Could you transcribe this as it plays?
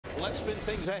Let's spin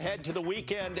things ahead to the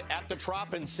weekend at the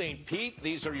Trop in St. Pete.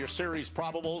 These are your series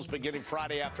probables beginning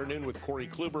Friday afternoon with Corey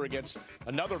Kluber against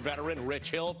another veteran, Rich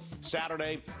Hill.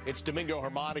 Saturday, it's Domingo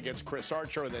Germán against Chris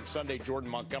Archer. And then Sunday, Jordan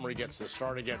Montgomery gets the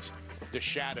start against the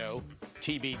Shadow,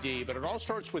 TBD. But it all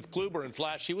starts with Kluber and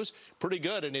Flash. He was pretty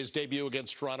good in his debut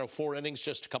against Toronto. 4 innings,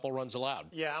 just a couple runs allowed.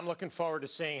 Yeah, I'm looking forward to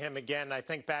seeing him again. I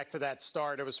think back to that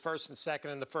start. It was first and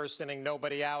second in the first inning,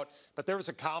 nobody out. But there was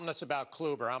a calmness about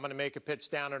Kluber. I'm going to make a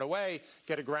pitch down and away,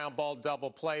 get a ground ball double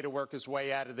play to work his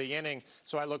way out of the inning.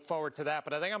 So I look forward to that.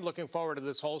 But I think I'm looking forward to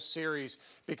this whole series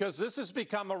because this has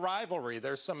become a rivalry.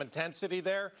 There's some intensity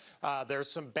there. There's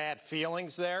some bad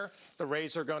feelings there. The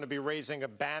Rays are going to be raising a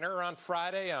banner on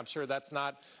Friday, and I'm sure that's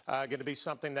not going to be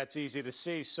something that's easy to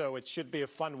see. So it should be a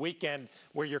fun weekend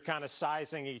where you're kind of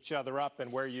sizing each other up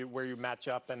and where you match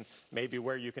up and maybe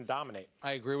where you can dominate.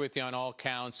 I agree with you on all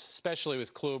counts, especially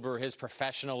with Kluber, his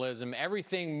professionalism.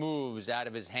 Everything moves out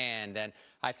of his hand, and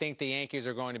I think the Yankees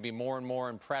are going to be more and more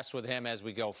impressed with him as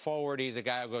we go forward. He's a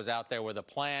guy who goes out there with a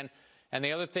plan. And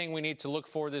the other thing we need to look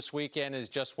for this weekend is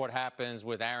just what happens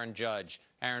with Aaron Judge.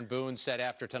 Aaron Boone said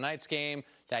after tonight's game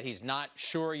that he's not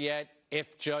sure yet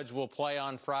if Judge will play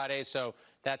on Friday. So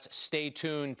that's stay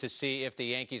tuned to see if the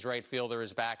Yankees right fielder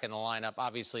is back in the lineup.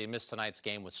 Obviously, he missed tonight's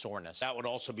game with soreness. That would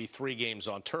also be 3 games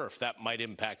on turf. That might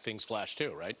impact things, Flash,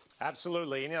 too, right?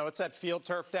 Absolutely. You know, it's that field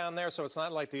turf down there, so it's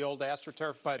not like the old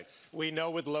AstroTurf, but we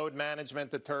know with load management,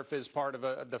 the turf is part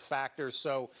of the factor.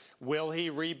 So will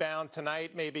he rebound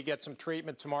tonight, maybe get some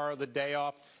treatment tomorrow, the day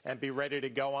off, and be ready to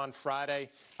go on Friday?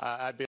 I'd be